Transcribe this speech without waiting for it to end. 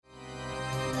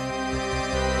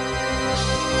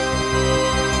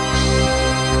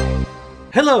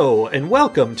Hello, and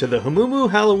welcome to the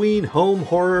Hamumu Halloween Home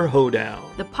Horror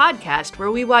Hoedown. The podcast where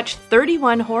we watch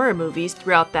 31 horror movies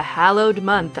throughout the hallowed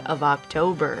month of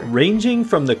October. Ranging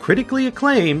from the critically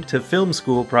acclaimed to film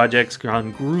school projects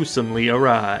gone gruesomely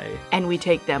awry. And we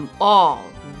take them all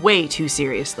way too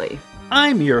seriously.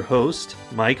 I'm your host,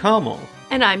 Mike Hummel.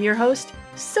 And I'm your host,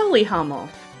 Sully Hummel.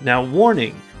 Now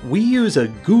warning, we use a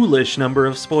ghoulish number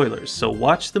of spoilers, so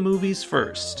watch the movies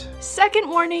first. Second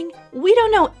warning, we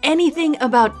don't know anything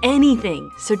about anything,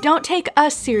 so don't take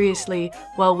us seriously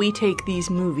while we take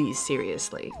these movies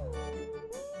seriously.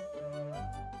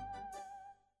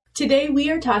 Today we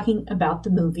are talking about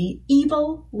the movie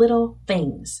Evil Little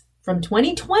Things from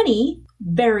 2020,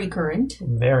 very current.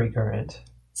 Very current.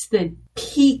 It's the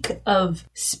peak of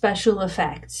special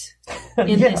effects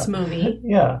in this movie.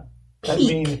 Yeah. Peak. I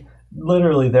mean,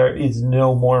 literally there is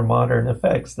no more modern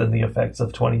effects than the effects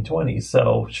of 2020,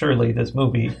 so surely this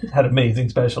movie had amazing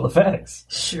special effects.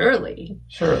 Surely.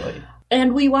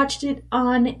 And we watched it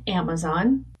on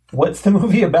Amazon. What's the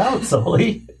movie about,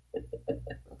 Sully?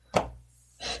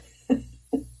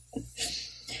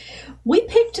 We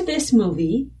picked this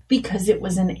movie because it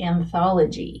was an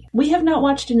anthology. We have not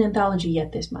watched an anthology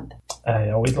yet this month. I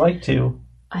always like to.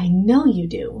 I know you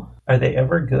do. Are they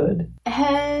ever good?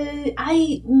 I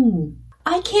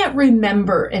can't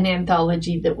remember an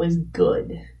anthology that was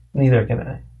good. Neither can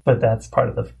I. But that's part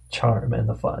of the charm and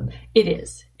the fun. It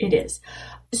is.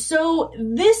 So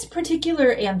this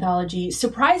particular anthology,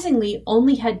 surprisingly,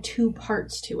 only had 2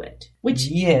 parts to it.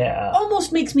 Which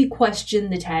almost makes me question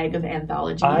the tag of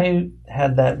anthology. I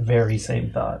had that very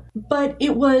same thought. But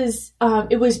it was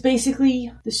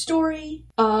basically the story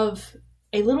of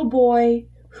a little boy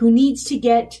who needs to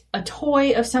get a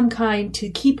toy of some kind to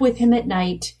keep with him at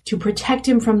night to protect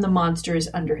him from the monsters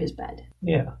under his bed.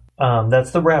 Yeah.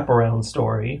 That's the wraparound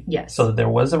story. Yes. So there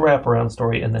was a wraparound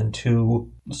story and then 2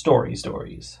 stories.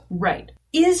 Right.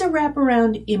 Is a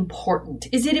wraparound important?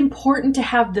 Is it important to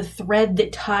have the thread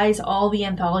that ties all the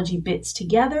anthology bits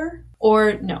together?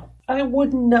 Or no? I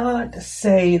would not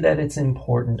say that it's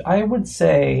important. I would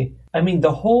say,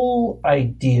 the whole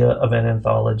idea of an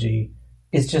anthology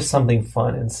is just something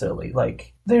fun and silly.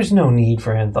 Like, there's no need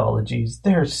for anthologies.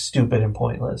 They're stupid and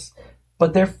pointless.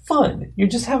 But they're fun. You're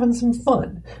just having some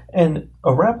fun. And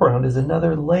a wraparound is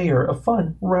another layer of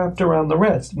fun wrapped around the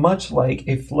rest, much like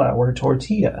a flour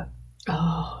tortilla.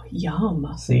 Oh, yum.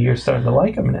 See, you're starting to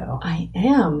like them now. I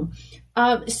am.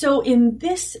 So in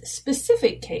this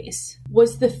specific case,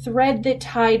 was the thread that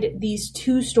tied these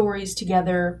 2 stories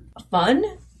together fun?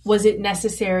 Was it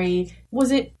necessary? Was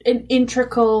it an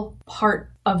integral part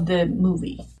of the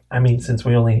movie? Since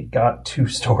we only got 2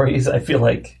 stories, I feel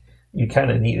like you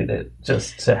kind of needed it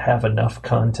just to have enough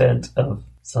content of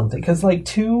something. Because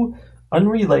 2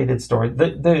 unrelated stories,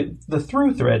 the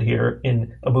through thread here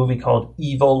in a movie called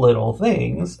Evil Little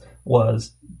Things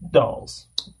was dolls.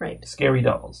 Right. Scary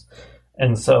dolls.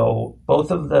 And so both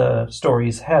of the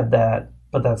stories had that,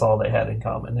 but that's all they had in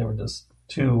common. They were just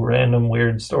 2 random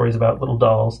weird stories about little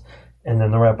dolls, and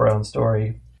then the wraparound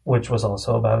story, which was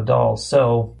also about a doll.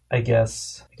 So I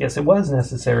guess it was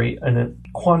necessary in a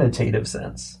quantitative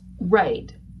sense.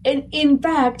 Right. And in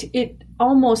fact, it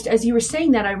almost, as you were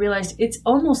saying that, I realized it's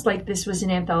almost like this was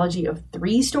an anthology of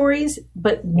 3 stories,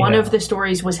 but one of the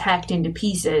stories was hacked into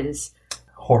pieces.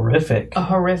 Horrific.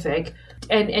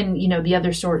 And the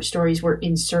other stories were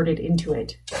inserted into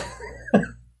it.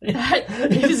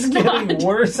 It's getting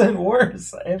worse and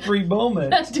worse every moment.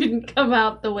 That didn't come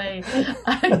out the way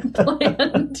I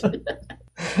planned.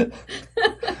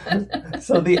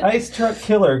 So the Ice Truck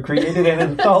Killer created an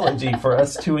anthology for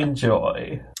us to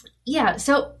enjoy. Yeah,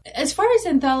 so as far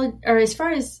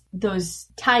as those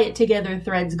tie it together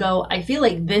threads go, I feel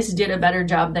like this did a better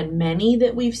job than many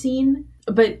that we've seen.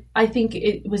 But I think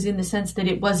it was in the sense that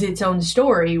it was its own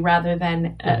story rather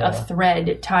than a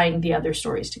thread tying the other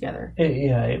stories together.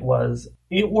 It was.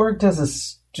 It worked as a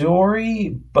story,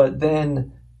 but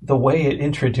then the way it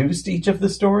introduced each of the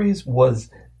stories was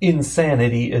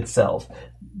insanity itself.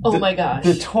 My gosh.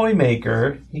 The toy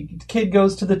maker, the kid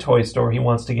goes to the toy store, he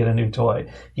wants to get a new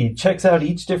toy. He checks out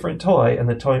each different toy, and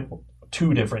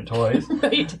 2 different toys.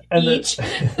 Right, and each.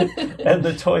 And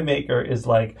the toy maker is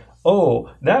like, oh,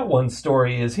 that one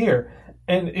story is here.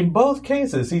 And in both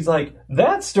cases, he's like,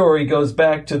 that story goes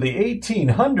back to the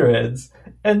 1800s.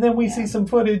 And then we see some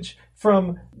footage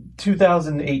from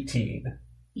 2018.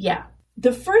 Yeah.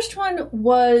 The first one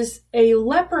was a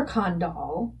leprechaun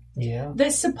doll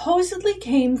that supposedly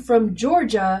came from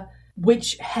Georgia,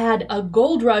 which had a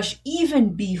gold rush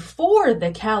even before the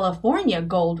California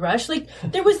gold rush. Like,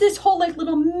 there was this whole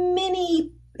little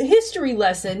mini history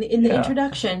lesson in the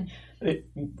introduction.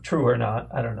 True or not,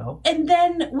 I don't know. And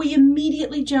then we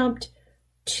immediately jumped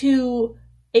to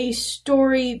a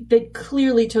story that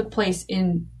clearly took place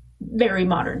in very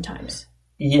modern times.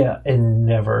 Yeah, and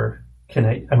never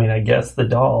I mean, I guess the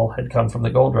doll had come from the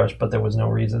gold rush, but there was no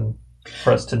reason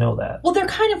for us to know that. Well, there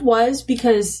kind of was,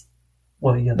 because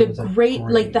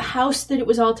the house that it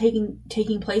was all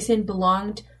taking place in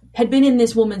had been in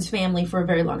this woman's family for a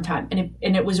very long time,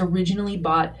 and it was originally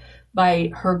bought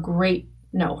by her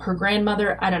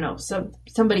grandmother, I don't know,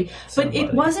 somebody. But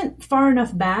it wasn't far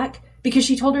enough back, because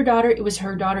she told her daughter it was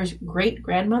her daughter's great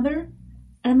grandmother.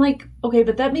 And I'm like, okay,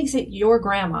 but that makes it your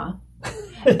grandma.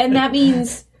 And that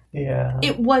means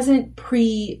it wasn't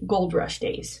pre-Gold Rush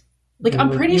days. Like,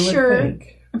 I'm pretty sure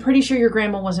your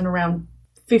grandma wasn't around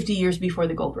 50 years before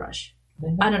the Gold Rush.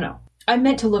 Yeah. I don't know. I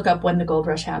meant to look up when the Gold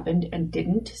Rush happened and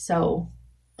didn't. So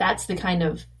that's the kind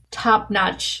of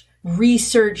top-notch,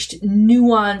 researched,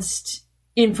 nuanced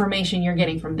information you're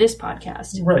getting from this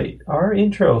podcast. Right. Our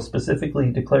intro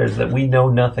specifically declares that we know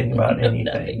nothing about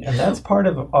anything. And that's part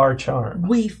of our charm.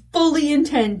 We fully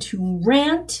intend to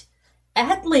rant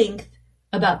at length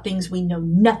about things we know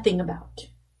nothing about.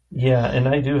 Yeah, and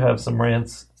I do have some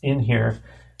rants in here.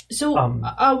 So,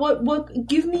 what?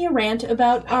 Give me a rant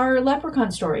about our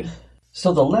leprechaun story.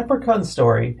 So the leprechaun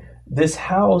story, this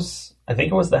house, I think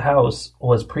it was the house,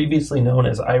 was previously known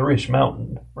as Irish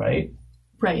Mountain, right?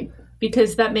 Right,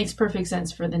 because that makes perfect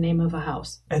sense for the name of a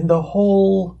house. And the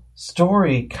whole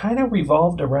story kind of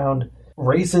revolved around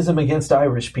racism against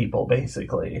Irish people,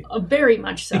 basically. Very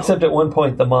much so. Except at one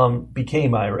point, the mom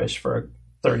became Irish for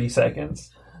 30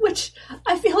 seconds. Which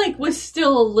I feel like was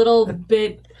still a little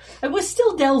bit... I was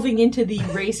still delving into the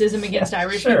racism against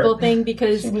Irish people thing,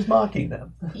 because... She was mocking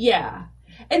them. Yeah.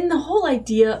 And the whole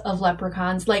idea of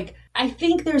leprechauns, like, I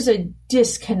think there's a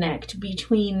disconnect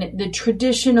between the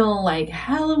traditional, like,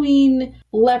 Halloween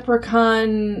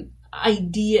leprechaun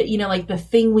idea, you know, like the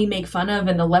thing we make fun of,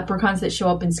 and the leprechauns that show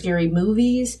up in scary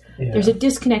movies. Yeah. There's a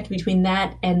disconnect between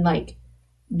that and, like,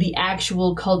 the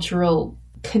actual cultural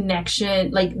connection,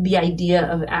 like the idea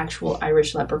of actual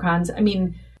Irish leprechauns. I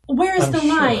mean, where is the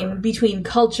line between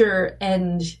culture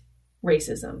and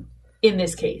racism in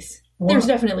this case? Well, there's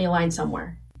definitely a line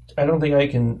somewhere. I don't think I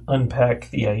can unpack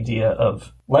the idea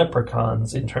of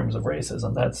leprechauns in terms of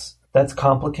racism. That's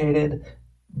complicated,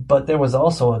 but there was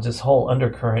also this whole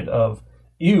undercurrent of,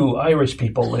 you Irish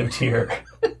people lived here.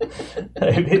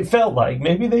 It felt like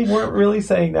maybe they weren't really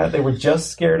saying that. They were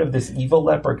just scared of this evil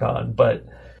leprechaun, but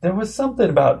there was something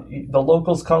about the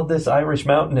locals called this Irish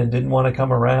Mountain and didn't want to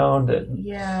come around.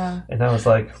 And I was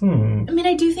like, I mean,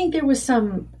 I do think there was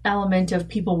some element of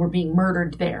people were being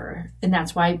murdered there, and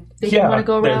that's why they didn't want to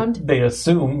go around. They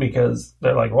assume, because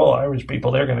they're like, well, Irish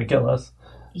people, they're going to kill us.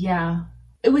 Yeah.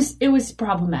 It was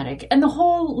problematic. And the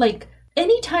whole, like,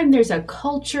 anytime there's a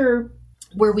culture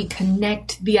where we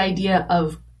connect the idea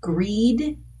of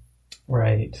greed...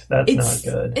 Right. That's not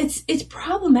good. It's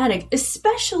problematic,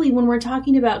 especially when we're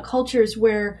talking about cultures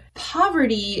where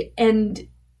poverty and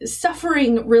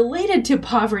suffering related to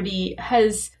poverty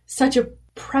has such a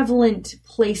prevalent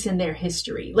place in their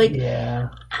history. Like,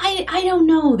 I don't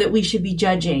know that we should be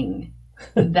judging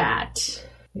that.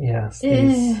 Yes.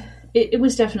 It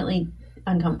was definitely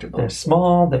uncomfortable. They're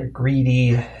small, they're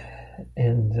greedy,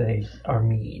 and they are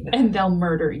mean. And they'll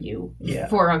murder you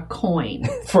for a coin.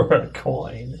 For a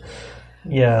coin.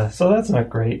 Yeah, so that's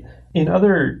not great. In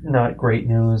other not great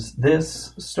news,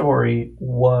 this story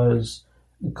was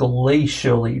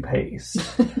glacially paced,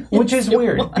 which is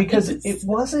weird because it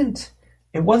wasn't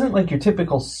like your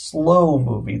typical slow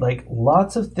movie. Like,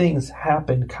 lots of things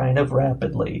happened kind of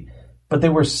rapidly, but they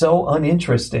were so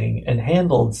uninteresting and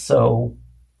handled so,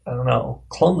 I don't know,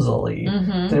 clumsily,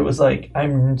 that it was like,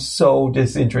 I'm so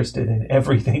disinterested in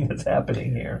everything that's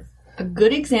happening here. A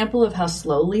good example of how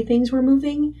slowly things were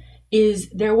moving is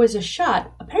there was a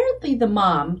shot. Apparently the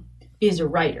mom is a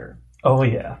writer. Oh,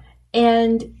 yeah.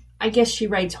 And I guess she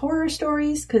writes horror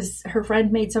stories, because her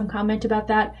friend made some comment about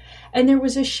that. And there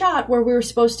was a shot where we were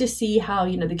supposed to see how,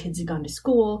 you know, the kids had gone to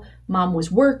school. Mom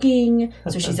was working,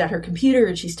 so she's at her computer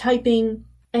and she's typing.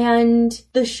 And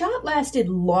the shot lasted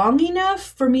long enough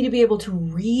for me to be able to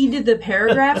read the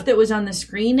paragraph that was on the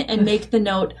screen and make the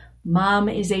note, Mom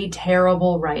is a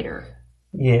terrible writer.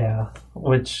 Yeah,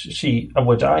 which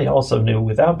I also knew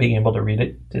without being able to read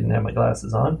it. Didn't have my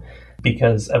glasses on,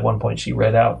 because at one point she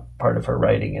read out part of her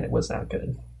writing and it was not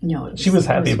good. No, she was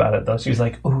happy about it though. She was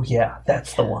like, "Oh yeah,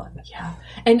 that's the one." Yeah,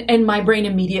 and my brain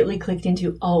immediately clicked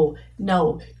into, "Oh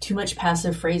no, too much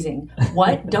passive phrasing.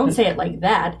 What? Don't say it like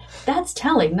that. That's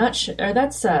telling, not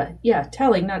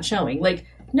telling, not showing." Like,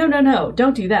 No,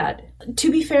 don't do that.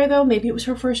 To be fair, though, maybe it was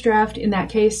her first draft. In that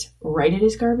case, write it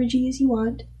as garbagey as you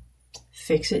want.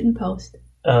 Fix it in post.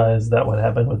 Is that what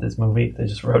happened with this movie? They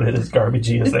just wrote it as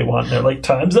garbagey as they want, and they're like,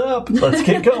 time's up, let's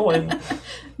get going.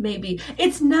 Maybe.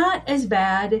 It's not as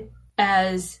bad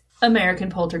as American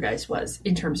Poltergeist was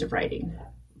in terms of writing.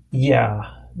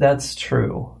 Yeah, that's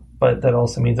true. But that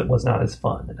also means it was not as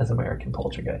fun as American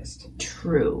Poltergeist.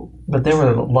 True. But there were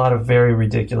a lot of very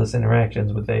ridiculous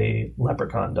interactions with a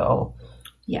leprechaun doll.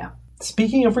 Yeah.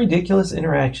 Speaking of ridiculous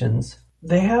interactions,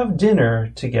 they have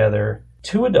dinner together,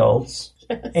 2 adults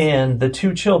and the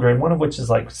 2 children, one of which is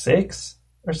like 6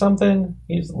 or something.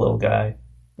 He's a little guy.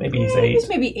 Maybe he's 8. He's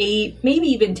maybe 8, maybe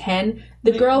even 10.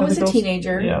 The girl was a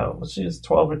teenager. Yeah, well, she was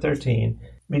 12 or 13.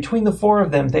 Between the 4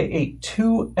 of them, they ate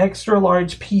 2 extra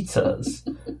large pizzas.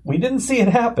 We didn't see it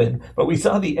happen, but we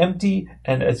saw the empty,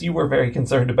 and as you were very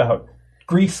concerned about,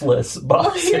 greaseless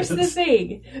boxes. Well, here's the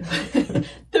thing.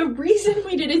 The reason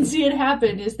we didn't see it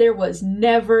happen is there was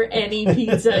never any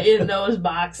pizza in those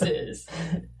boxes.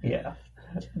 Yeah.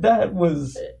 There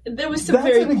was some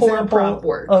very poor prop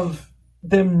work. Of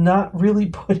them not really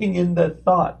putting in the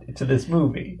thought to this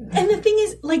movie. And the thing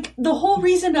is, like, the whole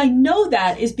reason I know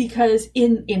that is because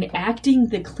in acting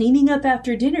the cleaning up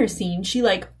after dinner scene, she,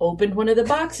 like, opened one of the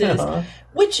boxes,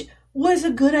 which was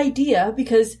a good idea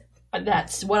because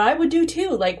that's what I would do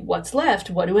too. Like, what's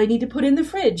left? What do I need to put in the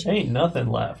fridge? Ain't nothing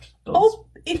left. Those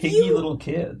piggy little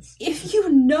kids. If you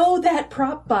know that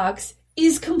prop box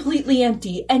is completely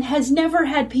empty and has never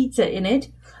had pizza in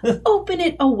it, open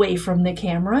it away from the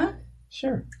camera.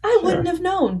 Sure. I wouldn't have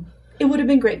known. It would have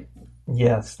been great.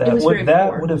 Yes, that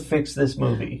would have fixed this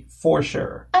movie, for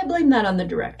sure. I blame that on the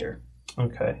director.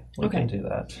 Okay, we can do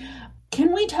that.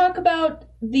 Can we talk about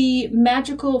the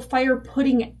magical fire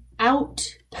putting out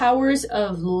powers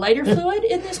of lighter fluid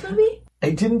in this movie?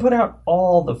 It didn't put out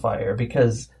all the fire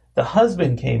because the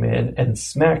husband came in and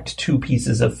smacked 2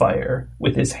 pieces of fire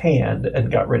with his hand and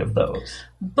got rid of those.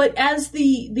 But as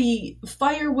the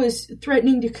fire was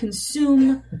threatening to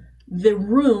consume the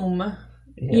room,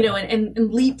 you know,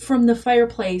 and leap from the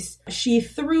fireplace, she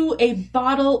threw a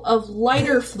bottle of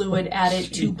lighter fluid at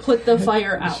it to put the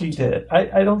fire out. She did.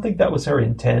 I don't think that was her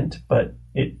intent, but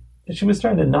she was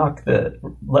trying to knock the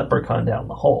leprechaun down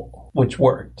the hole, which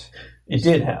worked. It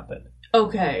did happen.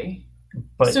 Okay.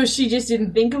 But so she just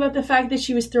didn't think about the fact that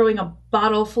she was throwing a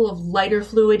bottle full of lighter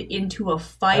fluid into a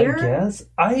fire? I guess.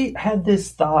 I had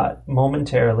this thought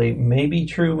momentarily, maybe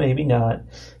true, maybe not,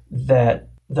 that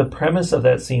the premise of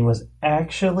that scene was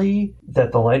actually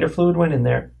that the lighter fluid went in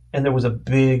there and there was a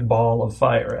big ball of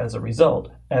fire as a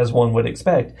result, as one would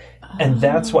expect. And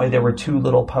that's why there were 2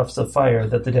 little puffs of fire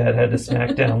that the dad had to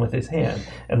smack down with his hand.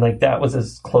 And like that was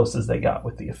as close as they got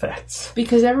with the effects.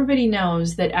 Because everybody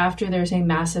knows that after there's a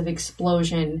massive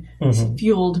explosion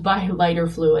fueled by lighter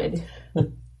fluid,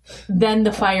 then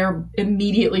the fire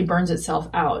immediately burns itself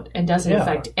out and doesn't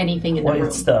affect anything in the room.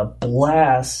 It's the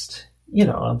blast. You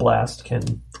know, a blast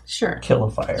can kill a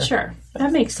fire. Sure.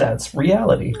 That makes sense. That's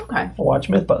reality. Okay. Watch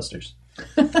Mythbusters.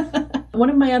 One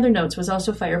of my other notes was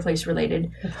also fireplace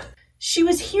related. She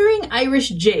was hearing Irish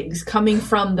jigs coming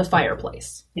from the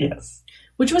fireplace. Yes.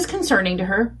 Which was concerning to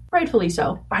her, rightfully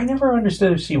so. I never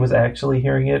understood if she was actually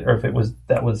hearing it or if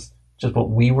that was just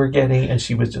what we were getting and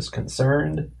she was just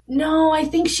concerned. No, I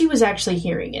think she was actually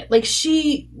hearing it. Like,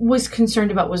 she was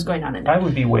concerned about what was going on in there. I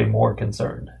would be way more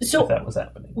concerned if that was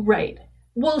happening. Right.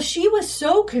 Well, she was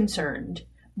so concerned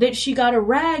that she got a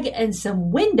rag and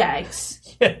some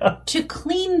Windex to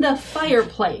clean the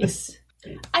fireplace.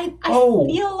 I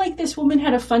feel like this woman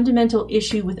had a fundamental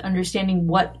issue with understanding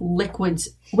what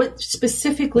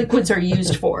specific liquids are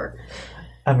used for.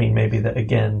 I mean, maybe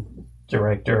again,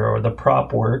 director or the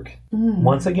prop work.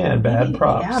 Once again, bad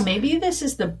props. Yeah, maybe this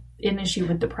is an issue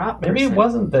with the prop person. Maybe it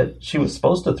wasn't that she was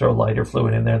supposed to throw lighter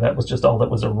fluid in there. That was just all that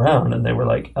was around. And they were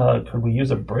like, could we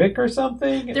use a brick or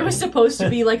something? There was supposed to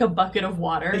be like a bucket of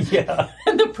water. Yeah.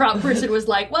 And the prop person was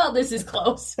like, well, this is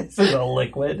close. This is a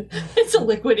liquid. It's a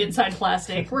liquid inside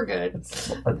plastic. We're good.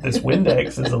 This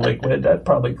Windex is a liquid. That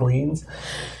probably cleans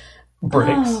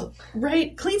bricks. Oh,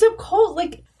 right. Cleans up coal.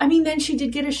 Like, I mean, then she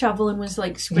did get a shovel and was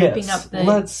like scraping up the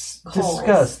Let's coals.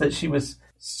 Discuss that she was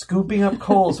scooping up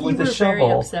coals with a shovel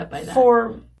very upset by that.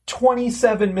 for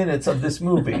 27 minutes of this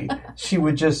movie. She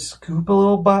would just scoop a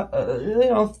little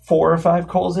 4 or 5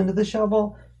 coals into the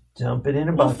shovel, dump it in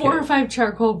a bucket. 4 or 5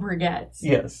 charcoal briquettes.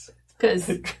 Yes.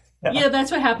 Because that's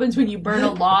what happens when you burn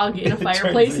a log in a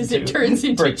fireplace is it turns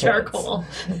into briquettes. Charcoal.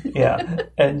 Yeah.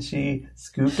 And she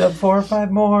scooped up 4 or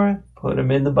 5 more, put them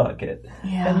in the bucket.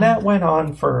 Yeah. And that went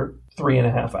on for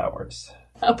 3.5 hours.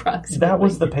 Approximately. That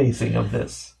was the pacing of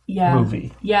this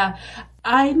movie. Yeah.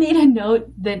 I made a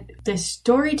note that the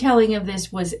storytelling of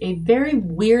this was a very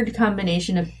weird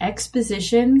combination of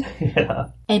exposition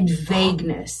and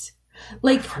vagueness.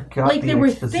 Like there were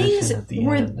things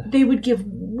where they would give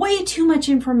way too much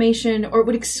information or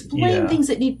would explain things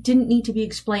that didn't need to be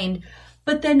explained.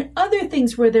 But then other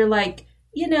things where they're like,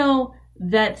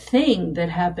 that thing that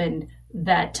happened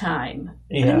that time.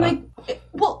 Yeah. And I'm like,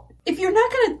 well, if you're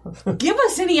not going to give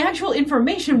us any actual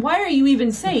information, why are you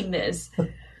even saying this?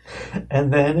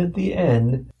 And then at the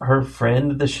end, her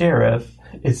friend, the sheriff,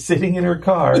 is sitting in her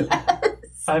car.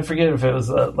 Yes. I forget if it was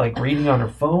like reading on her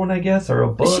phone, I guess, or a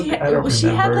book. I don't remember. She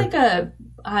had like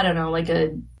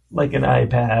an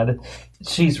iPad.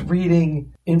 She's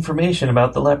reading information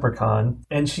about the leprechaun,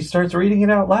 and she starts reading it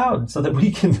out loud so that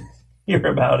we can hear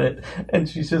about it. And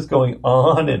she's just going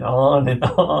on and on and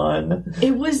on.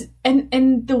 It was,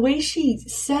 and the way she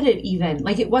said it even,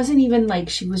 like it wasn't even like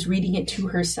she was reading it to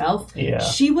herself. Yeah.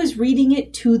 She was reading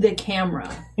it to the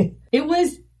camera. It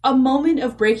was a moment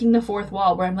of breaking the fourth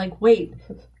wall where I'm like, wait,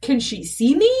 can she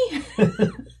see me?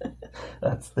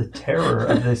 That's the terror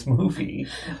of this movie.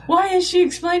 Why is she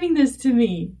explaining this to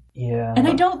me? Yeah. And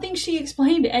I don't think she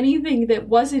explained anything that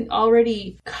wasn't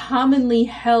already commonly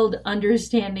held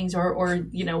understandings or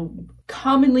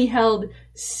commonly held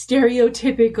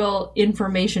stereotypical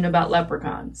information about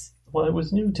leprechauns. Well, it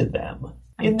was new to them.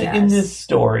 In this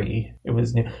story, it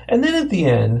was new. And then at the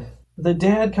end, the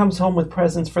dad comes home with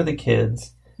presents for the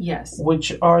kids. Yes.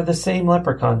 Which are the same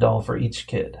leprechaun doll for each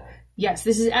kid. Yes,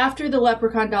 this is after the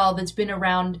leprechaun doll that's been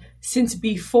around since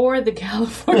before the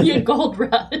California Gold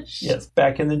Rush. Yes,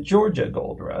 back in the Georgia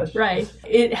Gold Rush. Right.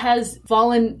 It has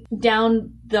fallen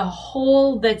down the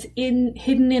hole that's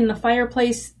hidden in the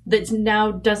fireplace that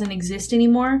now doesn't exist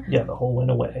anymore. Yeah, the hole went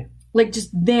away. Like,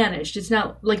 just vanished. It's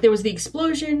not like there was the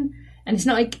explosion, and it's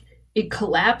not like it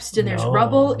collapsed and there's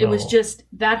rubble. No. It was just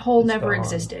that hole never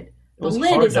existed. It was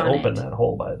hard to open that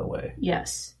hole, by the way.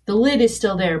 Yes. The lid is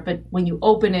still there, but when you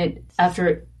open it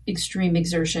after extreme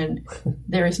exertion,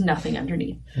 there is nothing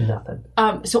underneath. Nothing.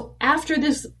 So after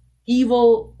this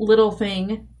evil little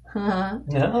thing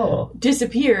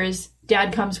disappears,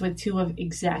 Dad comes with two of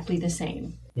exactly the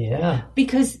same. Yeah.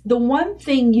 Because the one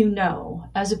thing you know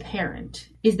as a parent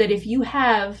is that if you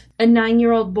have a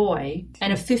 9-year-old boy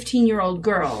and a 15-year-old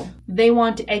girl, they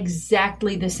want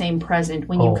exactly the same present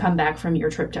when you come back from your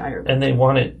trip to Ireland. And they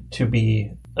want it to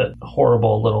be a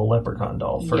horrible little leprechaun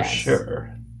doll for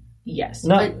sure. Yes.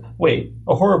 A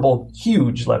horrible,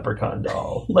 huge leprechaun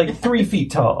doll. Like 3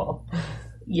 feet tall.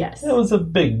 Yes. It was a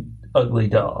big, ugly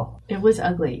doll. It was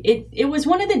ugly. It was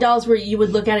one of the dolls where you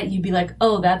would look at it and you'd be like,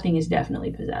 oh, that thing is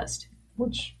definitely possessed.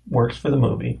 Which works for the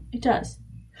movie. It does.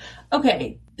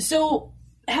 Okay, so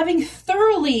having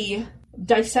thoroughly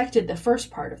dissected the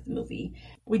first part of the movie,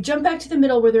 we jump back to the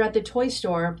middle where they're at the toy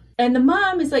store, and the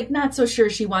mom is like not so sure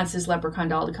she wants this leprechaun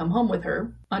doll to come home with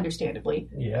her, understandably.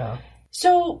 Yeah.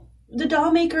 So the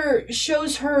doll maker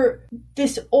shows her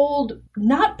this old,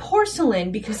 not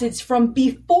porcelain, because it's from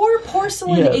before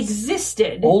porcelain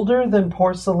existed. Older than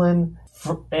porcelain,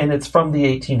 and it's from the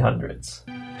 1800s.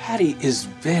 Patty is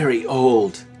very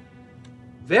old.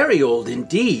 Very old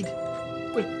indeed.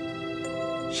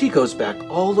 But she goes back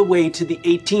all the way to the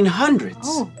 1800s.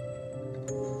 Oh.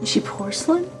 Is she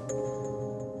porcelain?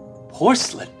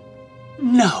 Porcelain?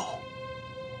 No.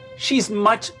 She's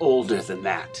much older than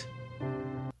that.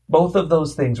 Both of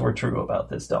those things were true about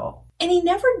this doll. And he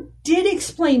never did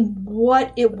explain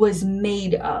what it was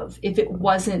made of if it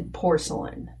wasn't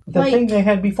porcelain. The thing they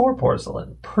had before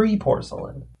porcelain,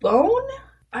 pre-porcelain. Bone?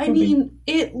 I mean,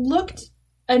 it looked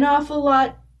an awful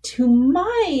lot to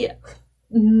my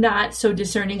not so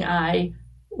discerning eye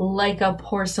like a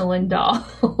porcelain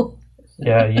doll.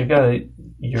 Yeah,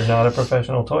 you're not a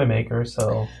professional toy maker,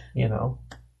 so,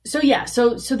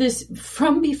 So this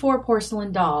from before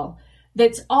porcelain doll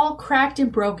that's all cracked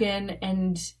and broken,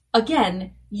 and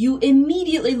again, you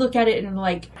immediately look at it and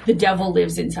like, the devil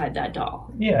lives inside that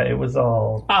doll. Yeah, it was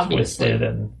all twisted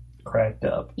and cracked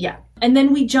up. Yeah. And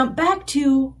then we jump back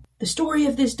to the story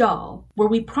of this doll, where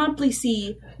we promptly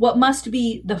see what must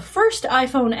be the first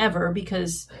iPhone ever,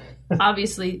 because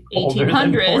obviously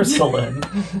 1800s. Porcelain.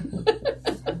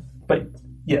 But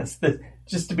yes,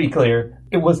 just to be clear,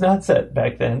 it was not set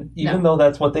back then, even though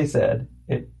that's what they said.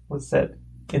 It was set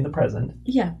in the present.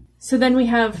 Yeah. So then we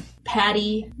have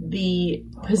Patty, the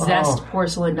possessed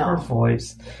porcelain doll. Her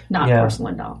voice. Not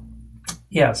porcelain doll.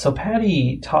 Yeah, so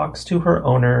Patty talks to her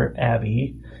owner,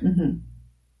 Abby,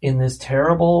 in this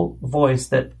terrible voice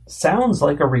that sounds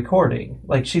like a recording.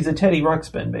 Like she's a Teddy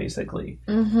Ruxpin, basically.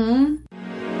 Mm-hmm.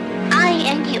 I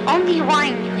am the only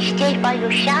one who stayed by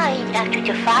your side after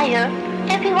the fire.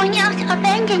 Everyone else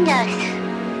abandoned us.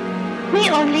 We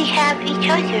only have each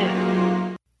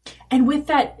other. And with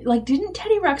that, like, didn't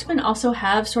Teddy Ruxpin also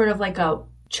have sort of like a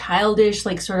childish,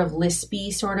 like sort of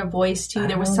lispy sort of voice too?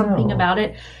 There was something about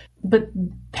it. But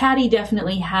Patty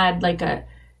definitely had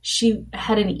she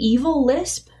had an evil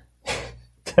lisp.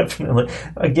 Definitely.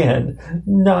 Again,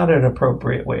 not an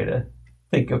appropriate way to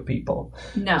think of people.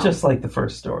 No. Just like the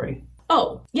first story.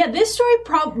 Oh, yeah, this story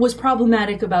was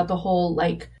problematic about the whole,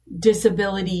 like,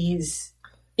 disabilities,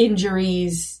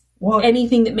 injuries,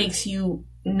 anything that makes you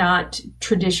not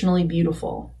traditionally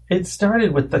beautiful. It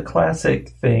started with the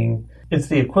classic thing. It's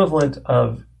the equivalent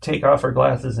of take off her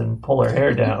glasses and pull her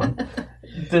hair down.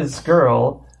 This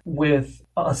girl with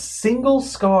a single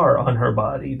scar on her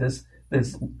body.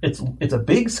 It's a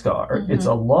big scar. Mm-hmm. It's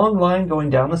a long line going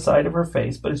down the side of her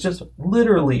face, but it's just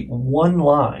literally one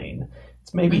line.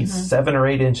 It's maybe 7 or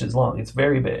 8 inches long. It's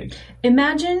very big.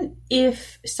 Imagine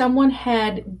if someone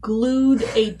had glued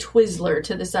a Twizzler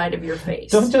to the side of your face.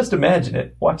 Don't just imagine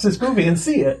it. Watch this movie and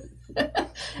see it.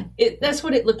 That's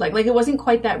what it looked like. Like, it wasn't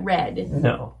quite that red.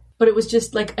 No. But it was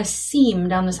just like a seam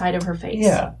down the side of her face.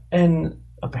 Yeah. And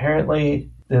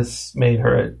apparently this made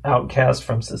her an outcast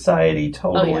from society.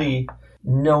 Totally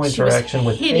no interaction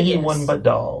with anyone but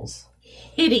dolls.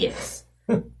 Hideous.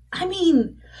 I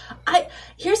mean...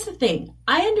 here's the thing.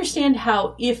 I understand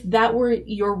how, if that were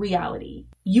your reality,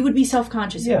 you would be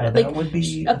self-conscious about it. That would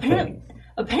be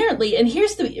apparently, and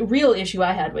here's the real issue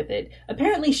I had with it.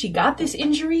 Apparently, she got this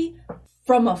injury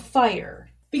from a fire.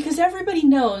 Because everybody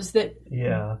knows that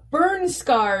burn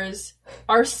scars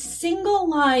are single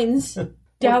lines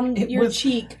down your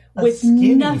cheek with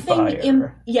nothing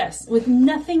with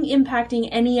nothing impacting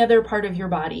any other part of your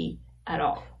body at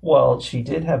all. Well, she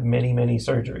did have many, many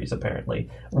surgeries,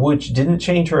 apparently, which didn't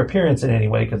change her appearance in any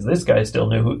way, because this guy still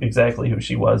knew exactly who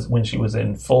she was when she was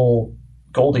in full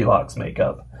Goldilocks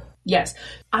makeup. Yes.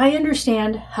 I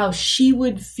understand how she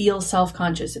would feel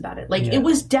self-conscious about it. Like, it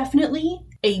was definitely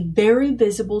a very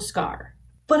visible scar.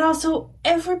 But also,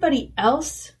 everybody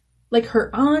else, like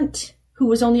her aunt, who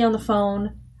was only on the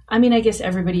phone, I mean, I guess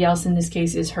everybody else in this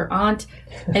case is her aunt,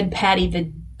 and Patty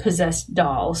the possessed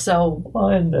doll, so... Well,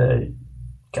 and the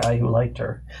guy who liked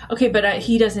her. Okay, but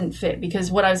he doesn't fit,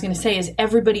 because what I was going to say is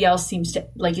everybody else seems to,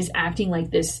 like, is acting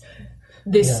like this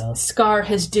scar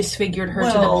has disfigured her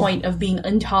to the point of being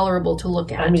intolerable to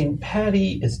look at. I mean,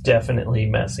 Patty is definitely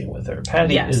messing with her.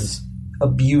 Patty is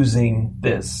abusing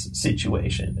this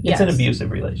situation. It's an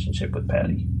abusive relationship with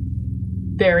Patty.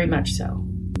 Very much so.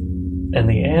 And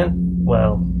the aunt,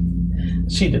 well,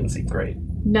 she didn't seem great.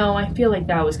 No, I feel like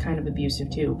that was kind of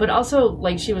abusive too. But also,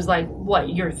 like, she was like, what,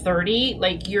 you're 30?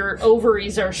 Like, your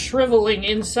ovaries are shriveling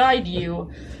inside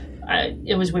you.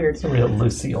 It was weird. It's a real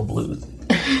Lucille Bluth.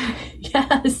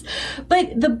 Yes.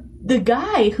 But the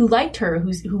guy who liked her,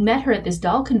 who met her at this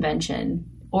doll convention,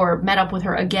 or met up with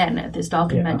her again at this doll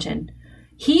convention,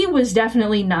 he was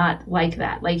definitely not like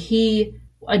that. Like, he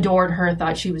adored her,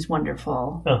 thought she was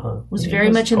wonderful, was very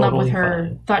much in love with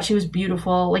her, thought she was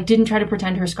beautiful, like, didn't try to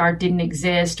pretend her scar didn't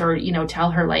exist, or, you know,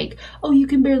 tell her, like, oh, you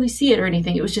can barely see it or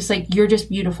anything. It was just like, you're just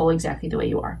beautiful exactly the way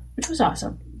you are, which was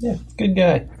awesome. Yeah, good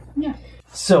guy. Yeah.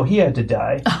 So he had to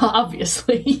die.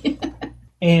 Obviously.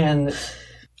 And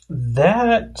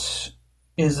that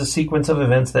is a sequence of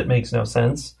events that makes no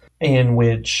sense, in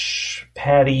which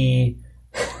Patty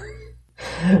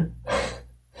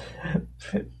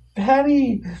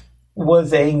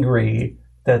was angry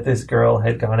that this girl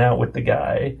had gone out with the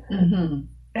guy. Mm-hmm.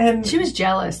 And she was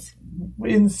jealous.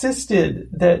 Insisted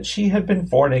that she had been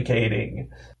fornicating.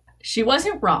 She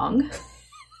wasn't wrong.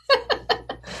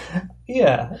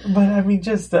 Yeah, but I mean,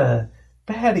 just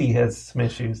Patty has some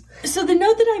issues. So the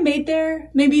note that I made there,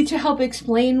 maybe to help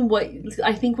explain what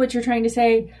you're trying to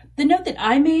say, the note that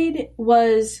I made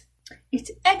was,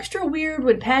 it's extra weird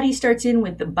when Patty starts in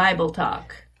with the Bible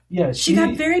talk. Yeah, she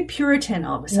got very Puritan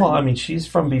all of a sudden. Well, I mean, she's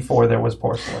from before there was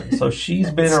porcelain, so she's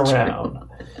been around.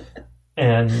 True.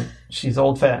 And she's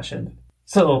old-fashioned.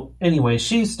 So, anyway,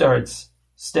 she starts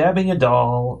stabbing a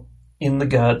doll in the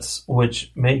guts,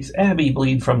 which makes Abby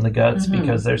bleed from the guts,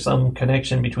 because there's some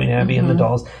connection between Abby and the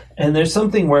dolls. And there's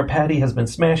something where Patty has been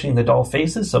smashing the doll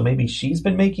faces, so maybe she's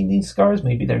been making these scars.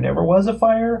 Maybe there never was a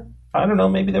fire. I don't know,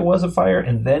 maybe there was a fire,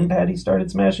 and then Patty started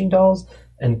smashing dolls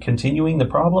and continuing the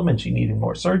problem, and she needed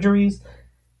more surgeries.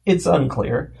 It's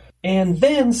unclear. And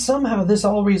then somehow this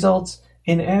all results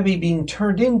in Abby being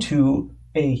turned into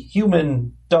a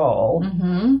human doll,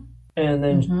 and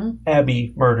then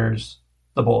Abby murders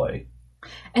the boy.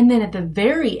 And then at the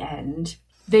very end,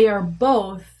 they are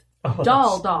both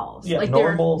dolls. Yeah, like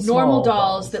normal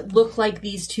dolls that look like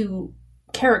these two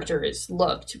characters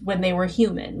looked when they were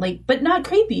human. Like, but not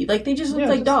creepy. Like, they just look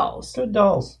like dolls. Good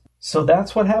dolls. So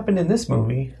that's what happened in this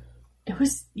movie. It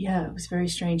was very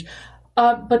strange.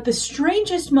 But the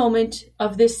strangest moment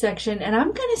of this section, and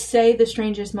I'm going to say the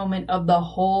strangest moment of the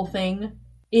whole thing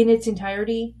in its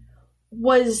entirety,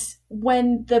 was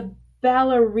when the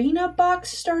ballerina box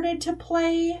started to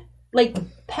play. Like,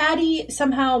 Patty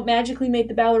somehow magically made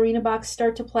the ballerina box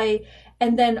start to play,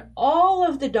 and then all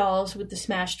of the dolls with the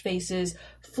smashed faces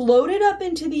floated up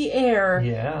into the air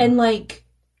and, like,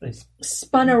 they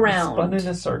spun around. Spun in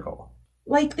a circle.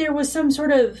 Like there was some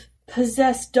sort of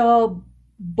possessed doll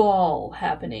ball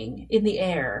happening in the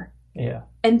air. Yeah.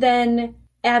 And then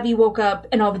Abby woke up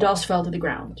and all the dolls fell to the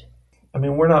ground. I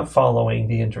mean, we're not following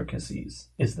the intricacies,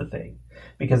 is the thing.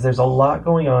 Because there's a lot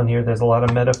going on here. There's a lot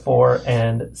of metaphor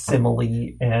and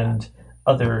simile and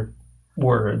other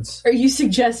words. Are you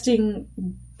suggesting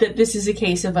that this is a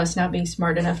case of us not being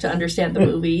smart enough to understand the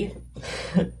movie?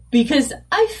 Because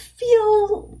I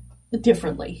feel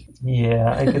differently.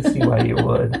 Yeah, I could see why you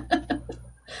would.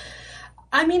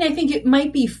 I mean, I think it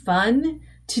might be fun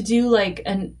to do like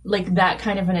that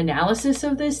kind of an analysis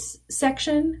of this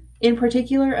section in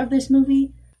particular of this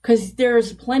movie, because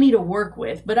there's plenty to work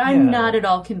with, but I'm not at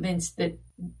all convinced that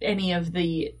any of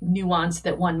the nuance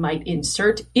that one might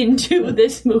insert into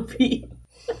this movie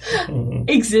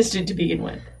existed to begin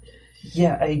with.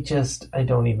 Yeah, I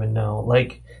don't even know.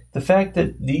 Like, the fact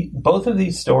that both of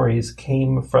these stories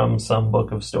came from some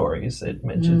book of stories, it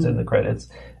mentions in the credits,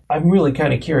 I'm really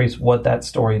kind of curious what that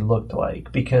story looked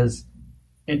like, because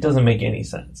it doesn't make any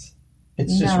sense.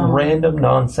 It's just random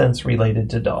nonsense related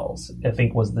to dolls, I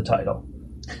think was the title.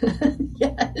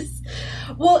 Yes.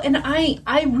 Well, and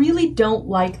I really don't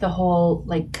like the whole,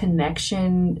 like,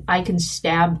 connection. I can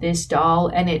stab this doll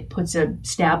and it puts a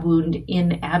stab wound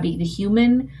in Abby the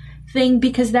human thing,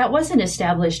 because that wasn't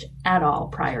established at all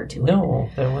prior to it. No,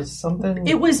 there was something...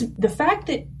 It was the fact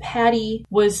that Patty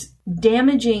was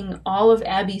damaging all of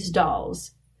Abby's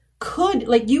dolls.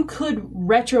 You could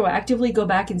retroactively go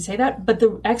back and say that, but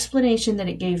the explanation that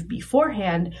it gave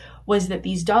beforehand was that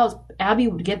these dolls, Abby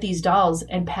would get these dolls,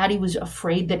 and Patty was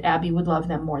afraid that Abby would love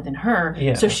them more than her,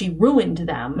 so she ruined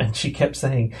them. And she kept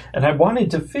saying, and I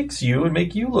wanted to fix you and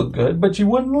make you look good, but you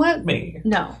wouldn't let me.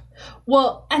 No.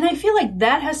 Well, and I feel like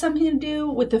that has something to do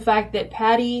with the fact that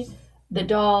Patty, the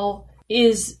doll,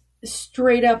 is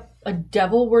straight up a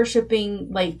devil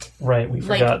worshipping, like, right, we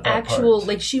forgot that actual part.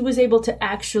 Like, she was able to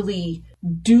actually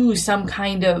do some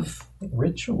kind of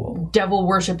ritual, devil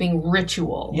worshipping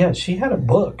ritual. Yeah, she had a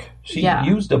book. She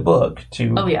used a book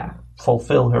to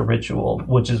fulfill her ritual,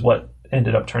 which is what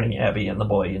ended up turning Abby and the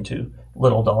boy into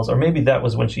little dolls. Or maybe that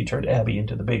was when she turned Abby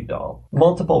into the big doll.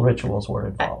 Multiple rituals were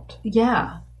involved.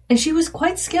 And she was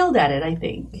quite skilled at it, I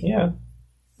think. Yeah.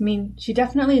 I mean, she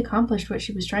definitely accomplished what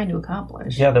she was trying to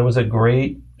accomplish. Yeah, there was a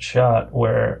great shot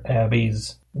where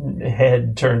Abby's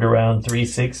head turned around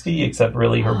 360, except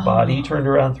really her body turned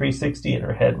around 360 and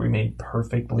her head remained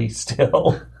perfectly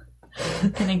still.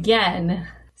 And again,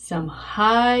 some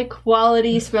high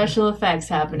quality special effects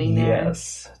happening there.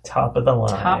 Yes, top of the line.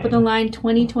 Top of the line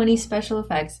 2020 special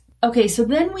effects. Okay, so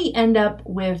then we end up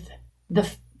with the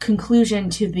conclusion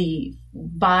to the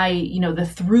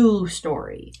through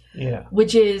story. Yeah.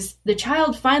 Which is the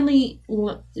child finally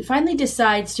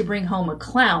decides to bring home a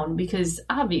clown, because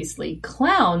obviously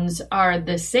clowns are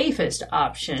the safest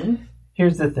option.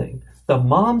 Here's the thing. The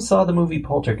mom saw the movie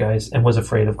Poltergeist and was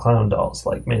afraid of clown dolls,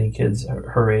 like many kids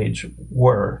her age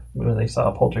were when they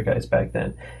saw Poltergeist back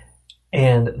then.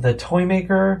 And the toy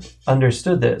maker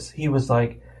understood this. He was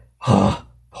like,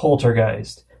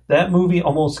 Poltergeist. That movie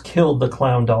almost killed the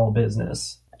clown doll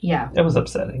business. Yeah. That was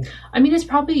upsetting. I mean, it's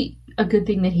probably a good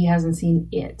thing that he hasn't seen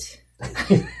it.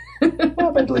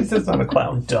 Well, but at least it's not a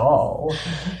clown doll.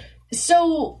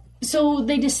 So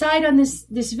they decide on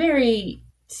this very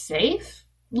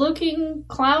safe-looking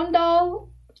clown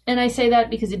doll. And I say that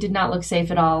because it did not look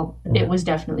safe at all. Yeah. It was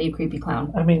definitely a creepy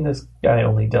clown. I mean, this guy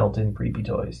only dealt in creepy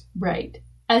toys. Right.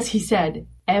 As he said,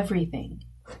 everything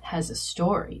has a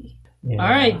story. Yeah. All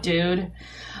right, dude.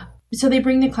 So they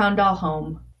bring the clown doll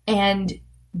home, and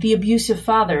the abusive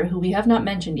father, who we have not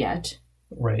mentioned yet.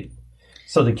 Right.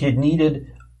 So the kid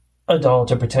needed a doll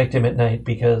to protect him at night,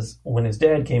 because when his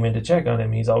dad came in to check on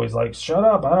him, he's always like, shut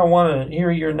up, I don't want to hear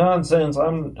your nonsense. I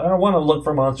don't want to look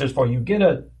for monsters for you. Get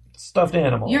a stuffed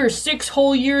animal. You're 6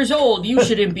 whole years old. You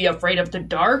shouldn't be afraid of the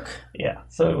dark. Yeah,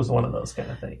 so it was one of those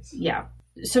kind of things. Yeah.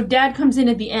 So dad comes in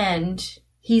at the end.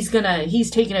 He's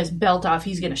taking his belt off.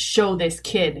 He's gonna show this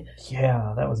kid.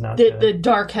 Yeah, that was not that good. The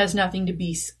dark has nothing to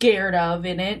be scared of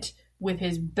in it, with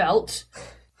his belt.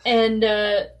 And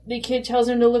the kid tells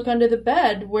him to look under the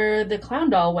bed where the clown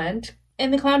doll went,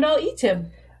 and the clown doll eats him.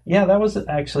 Yeah, that was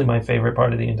actually my favorite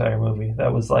part of the entire movie.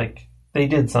 That was like, they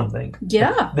did something.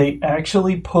 Yeah. They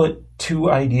actually put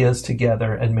two ideas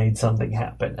together and made something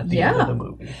happen at the end of the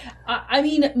movie. I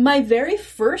mean, my very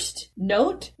first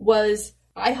note was,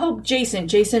 I hope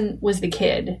Jason was the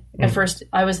kid. At first,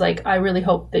 I was like, I really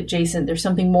hope that Jason, there's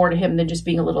something more to him than just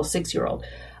being a little 6-year-old.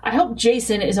 I hope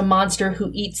Jason is a monster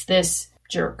who eats this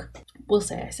jerk. We'll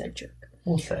say I said jerk.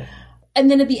 We'll say.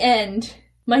 And then at the end,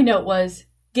 my note was,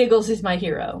 Giggles is my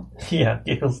hero. Yeah,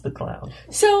 Giggles the clown.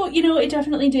 So, it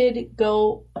definitely did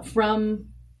go from,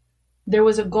 there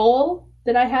was a goal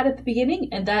that I had at the beginning,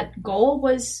 and that goal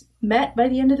was met by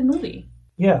the end of the movie.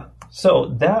 Yeah.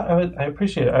 So that, I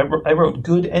appreciate it. I wrote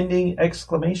good ending, !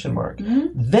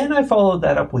 Then I followed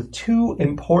that up with two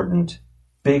important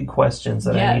big questions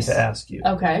that I need to ask you.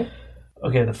 Okay.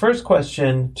 Okay, the first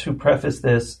question, to preface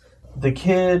this, the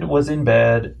kid was in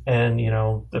bed and,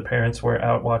 the parents were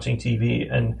out watching TV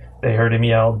and they heard him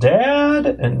yell, "Dad!"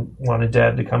 and wanted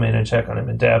Dad to come in and check on him.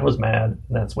 And Dad was mad. And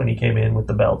that's when he came in with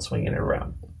the belt swinging it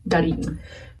around. Got eaten.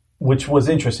 Which was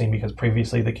interesting because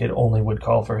previously the kid only would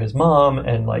call for his mom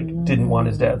and didn't want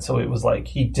his dad. So it was like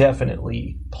he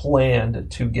definitely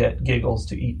planned to get Giggles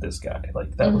to eat this guy.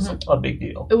 Like that was a big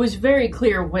deal. It was very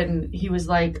clear when he was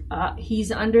like,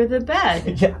 he's under the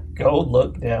bed. Yeah, go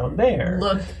look down there.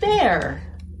 Look there.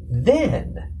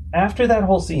 Then, after that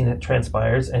whole scene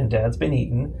transpires and Dad's been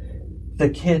eaten, the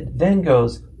kid then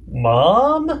goes,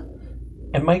 "Mom?"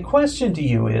 And my question to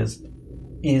you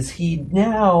is he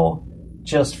now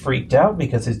just freaked out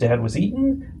because his dad was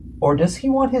eaten? Or does he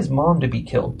want his mom to be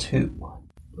killed too?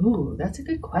 Ooh, that's a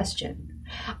good question.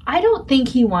 I don't think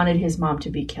he wanted his mom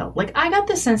to be killed. Like, I got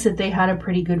the sense that they had a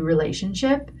pretty good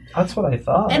relationship. That's what I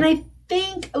thought. And I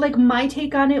think, my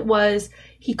take on it was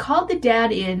he called the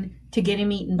dad in to get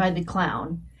him eaten by the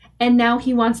clown. And now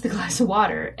he wants the glass of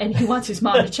water. And he wants his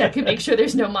mom to check and make sure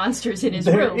there's no monsters in his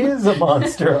room. There is a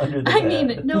monster under the bed. I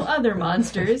mean, no other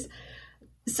monsters.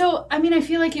 So, I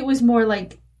feel like it was more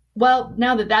like, well,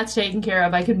 now that that's taken care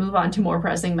of, I could move on to more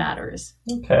pressing matters.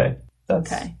 Okay.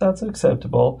 That's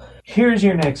acceptable. Here's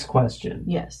your next question.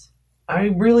 Yes. I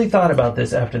really thought about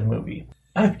this after the movie.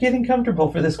 I'm getting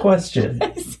comfortable for this question.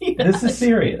 I see that. This is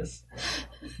serious.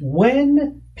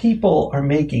 When people are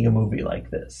making a movie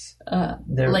like this,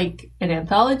 like an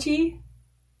anthology?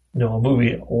 No, a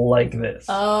movie like this.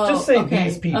 Oh, just say okay,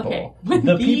 these people. okay.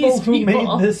 The people who These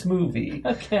people. made this movie.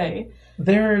 Okay.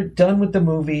 They're done with the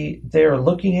movie. They're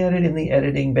looking at it in the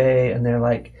editing bay, and they're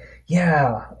like,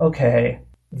 yeah, okay.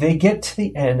 They get to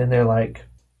the end, and they're like,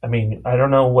 I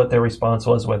don't know what their response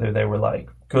was, whether they were like,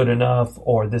 good enough,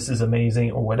 or this is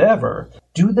amazing, or whatever.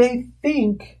 Do they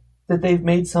think that they've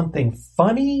made something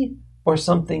funny or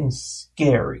something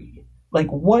scary? Like,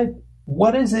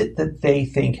 what is it that they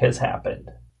think has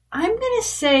happened? I'm going to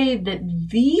say that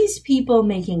these people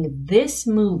making this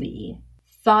movie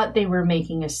thought they were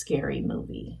making a scary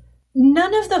movie.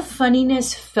 None of the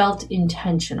funniness felt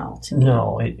intentional to me.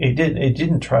 No, it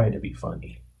didn't try to be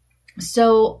funny.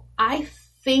 So I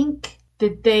think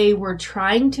that they were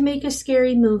trying to make a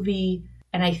scary movie,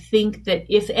 and I think that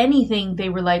if anything, they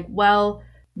were like, well,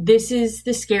 this is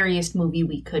the scariest movie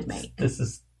we could make. This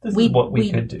is what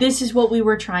we could do. This is what we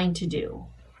were trying to do.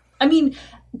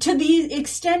 To the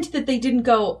extent that they didn't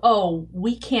go, oh,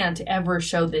 we can't ever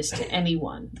show this to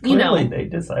anyone. Clearly, they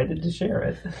decided to share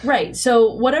it. Right.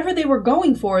 So whatever they were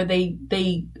going for,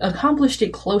 they accomplished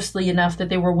it closely enough that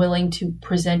they were willing to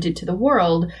present it to the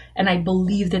world, and I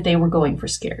believe that they were going for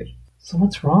scary. So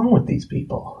what's wrong with these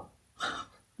people?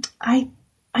 I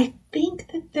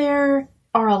think that there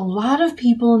are a lot of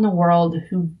people in the world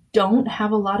who don't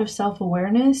have a lot of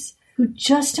self-awareness, who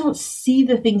just don't see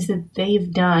the things that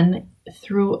they've done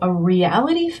through a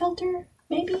reality filter,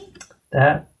 maybe?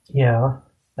 That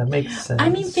makes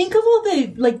sense. Think of all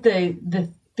the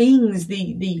things,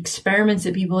 the experiments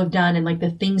that people have done, and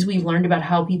the things we've learned about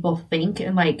how people think,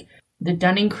 and the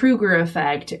Dunning-Kruger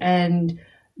effect, and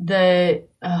there's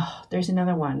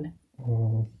another one.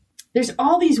 There's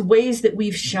all these ways that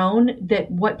we've shown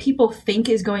that what people think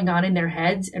is going on in their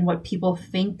heads and what people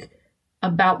think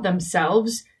about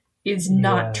themselves is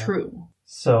not true.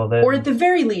 So that, or at the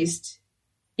very least,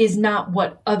 is not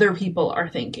what other people are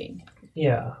thinking.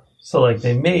 Yeah. So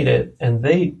they made it, and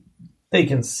they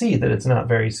can see that it's not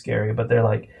very scary, but they're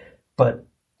like, but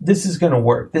this is going to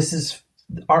work.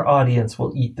 Our audience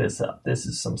will eat this up. This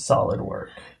is some solid work.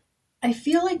 I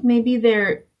feel like maybe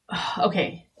they're,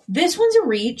 okay, this one's a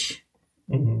reach.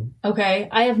 Mm-hmm. Okay.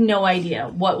 I have no idea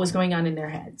what was going on in their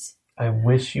heads. I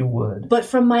wish you would. But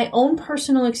from my own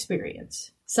personal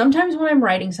experience, sometimes when I'm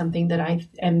writing something that I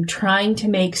am trying to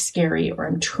make scary or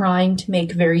I'm trying to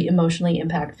make very emotionally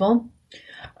impactful,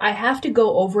 I have to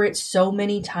go over it so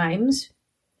many times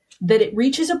that it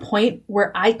reaches a point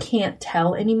where I can't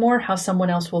tell anymore how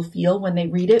someone else will feel when they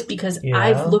read it because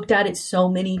I've looked at it so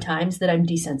many times that I'm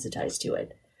desensitized to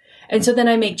it. And so then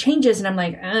I make changes and I'm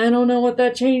like, I don't know what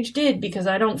that change did because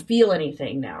I don't feel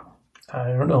anything now. I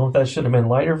don't know if that should have been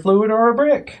lighter fluid or a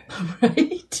brick.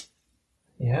 Right?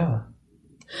 Yeah.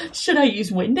 Should I use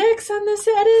Windex on this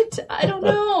edit? I don't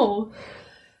know.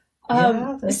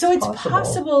 So it's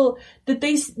possible that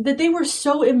they were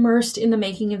so immersed in the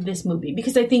making of this movie,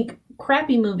 because I think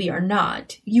crappy movie or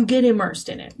not, you get immersed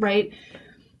in it, right?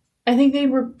 I think they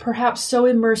were perhaps so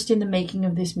immersed in the making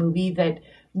of this movie that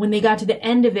when they got to the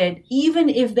end of it, even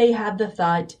if they had the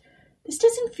thought, this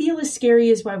doesn't feel as scary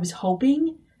as I was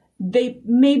hoping, they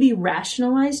maybe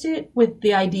rationalized it with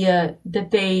the idea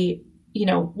that they,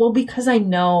 well, because I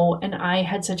know and I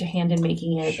had such a hand in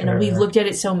making it, and we've looked at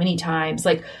it so many times,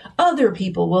 like, other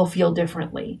people will feel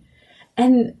differently.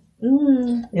 And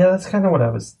yeah, that's kind of what I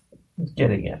was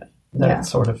getting at. That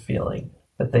sort of feeling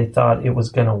that they thought it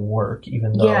was going to work,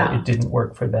 even though it didn't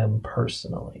work for them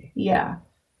personally. Yeah.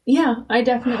 Yeah, I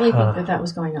definitely think that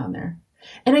was going on there.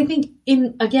 And I think,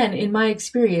 in my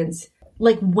experience,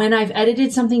 like when I've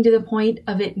edited something to the point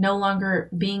of it no longer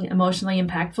being emotionally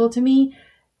impactful to me,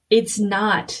 it's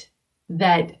not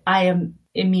that I am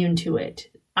immune to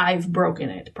it. I've broken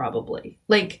it, probably.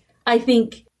 Like, I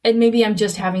think, and maybe I'm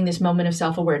just having this moment of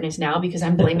self-awareness now because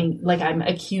I'm blaming, like, I'm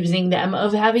accusing them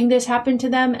of having this happen to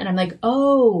them. And I'm like,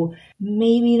 oh,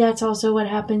 maybe that's also what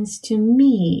happens to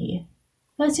me.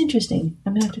 That's interesting.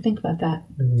 I'm going to have to think about that.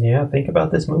 Yeah, think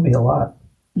about this movie a lot.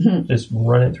 Just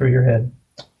run it through your head.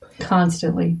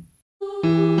 Constantly.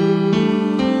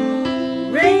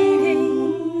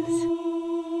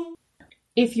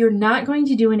 If you're not going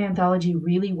to do an anthology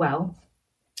really well...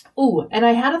 Ooh, and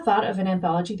I had a thought of an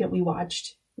anthology that we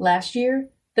watched last year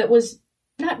that was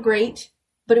not great,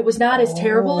 but it was not as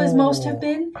terrible as most have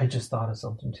been. I just thought of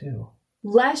something, too.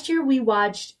 Last year we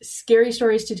watched Scary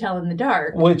Stories to Tell in the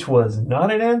Dark. Which was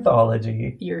not an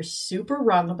anthology. You're super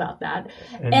wrong about that.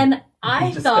 And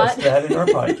I thought... We discussed that in our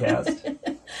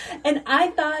podcast. And I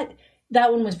thought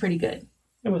that one was pretty good.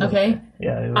 It was okay.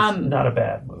 Yeah, it was not a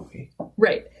bad movie.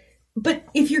 Right. But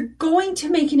if you're going to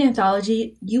make an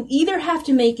anthology, you either have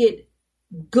to make it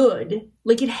good,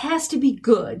 like it has to be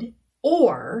good,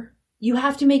 or you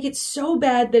have to make it so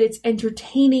bad that it's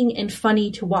entertaining and funny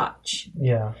to watch.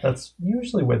 Yeah, that's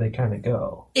usually where they kind of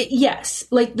go. Yes.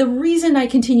 Like, the reason I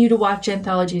continue to watch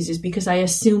anthologies is because I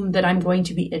assume that I'm going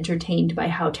to be entertained by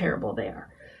how terrible they are.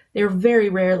 They're very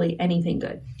rarely anything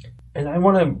good. And I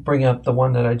want to bring up the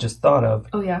one that I just thought of.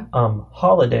 Oh, yeah?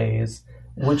 Holidays,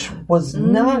 which was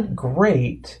not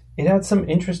great. It had some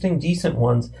interesting, decent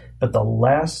ones, but the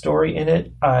last story in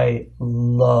it, I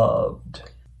loved.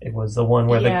 It was the one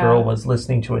where the girl was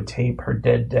listening to a tape her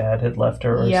dead dad had left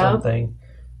her or something.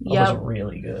 That was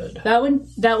really good. That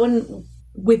one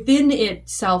within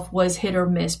itself was hit or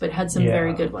miss, but had some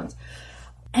very good ones.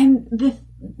 And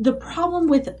the problem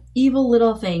with Evil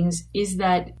Little Things is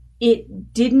that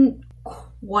it didn't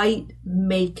quite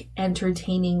make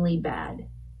entertainingly bad.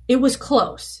 It was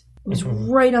close. It was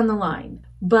right on the line.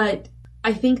 But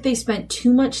I think they spent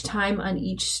too much time on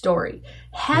each story.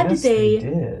 They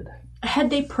did.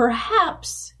 Had they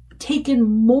perhaps taken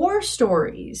more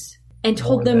stories and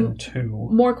told them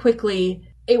more quickly,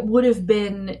 it would have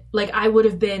been like, I would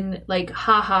have been like,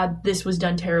 haha, this was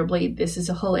done terribly. This is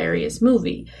a hilarious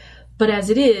movie. But as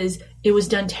it was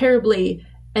done terribly.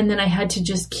 And then I had to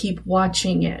just keep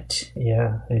watching it.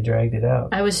 Yeah, they dragged it out.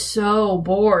 I was so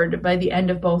bored by the end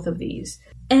of both of these.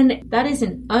 And that is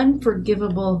an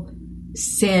unforgivable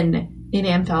sin in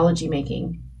anthology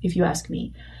making, if you ask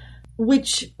me.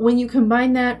 Which, when you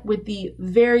combine that with the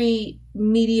very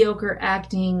mediocre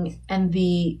acting and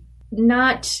the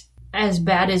not as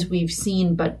bad as we've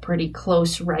seen, but pretty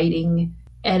close writing,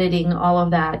 editing, all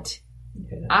of that,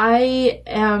 I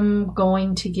am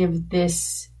going to give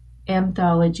this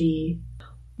anthology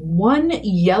 1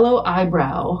 yellow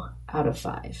eyebrow out of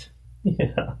 5.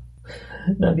 Yeah.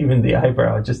 Not even the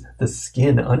eyebrow, just the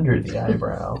skin under the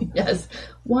eyebrow. Yes.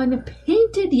 1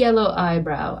 painted yellow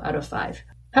eyebrow out of 5.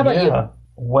 How about you?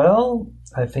 Well,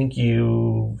 I think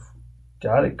you've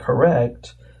got it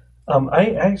correct.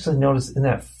 I actually noticed in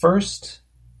that first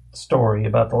story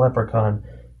about the leprechaun,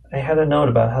 I had a note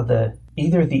about how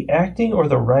either the acting or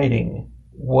the writing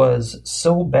was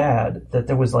so bad that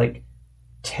there was like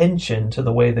tension to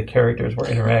the way the characters were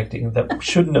interacting that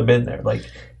shouldn't have been there. Like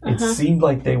it seemed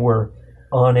like they were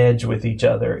on edge with each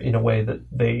other in a way that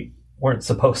they weren't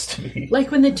supposed to be.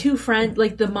 Like when the two friends,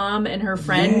 like the mom and her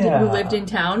friend who lived in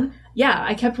town. Yeah,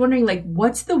 I kept wondering, like,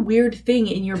 what's the weird thing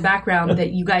in your background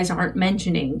that you guys aren't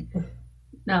mentioning?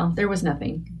 No, there was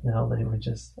nothing. No, they were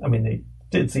just, I mean, they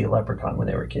did see a leprechaun when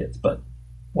they were kids, but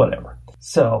whatever.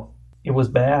 So, it was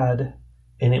bad,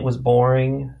 and it was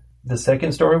boring. The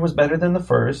second story was better than the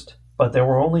first, but there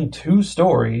were only 2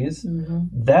 stories. Mm-hmm.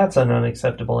 That's an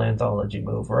unacceptable anthology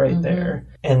move right there.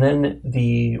 And then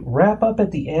the wrap-up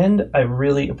at the end, I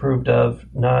really approved of,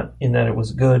 not in that it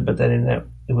was good, but that in that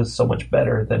it was so much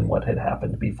better than what had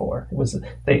happened before. It was,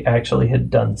 they actually had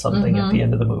done something at the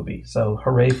end of the movie. So,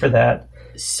 hooray for that.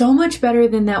 So much better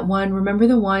than that one. Remember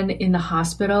the one in the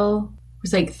hospital? It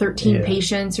was like 13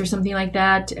 patients or something like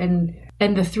that. And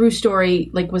the through story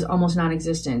like was almost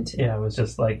non-existent. Yeah, it was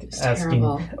just like asking.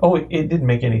 Terrible. Oh, it didn't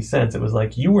make any sense. It was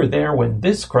like, you were there when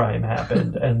this crime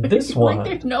happened and this one. Like,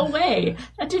 there's no way.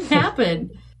 That didn't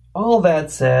happen. All that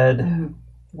said,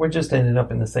 we're just ending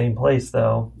up in the same place,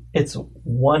 though. It's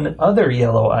 1 other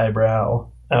yellow eyebrow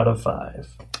out of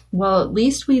 5. Well, at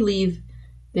least we leave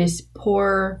this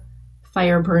poor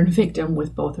fire burn victim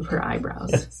with both of her eyebrows.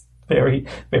 Yes, very,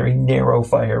 very narrow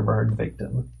fire burn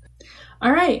victim.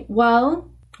 All right, well,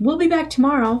 we'll be back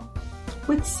tomorrow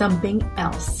with something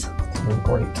else. It's been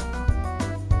great.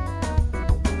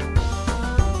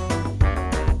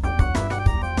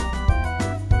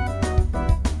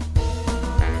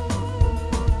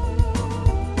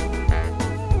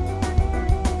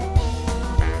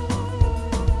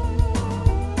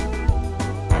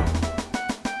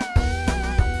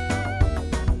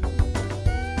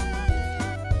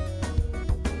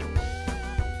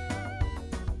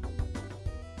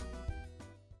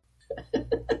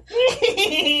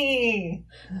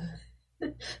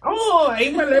 Oh,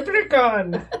 I'm a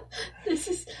leprechaun. This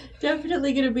is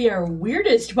definitely going to be our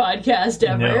weirdest podcast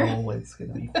ever. No, it's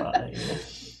going to be fine.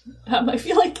 I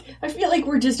feel like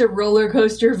we're just a roller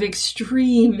coaster of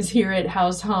extremes here at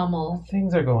House Hummel.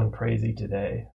 Things are going crazy today.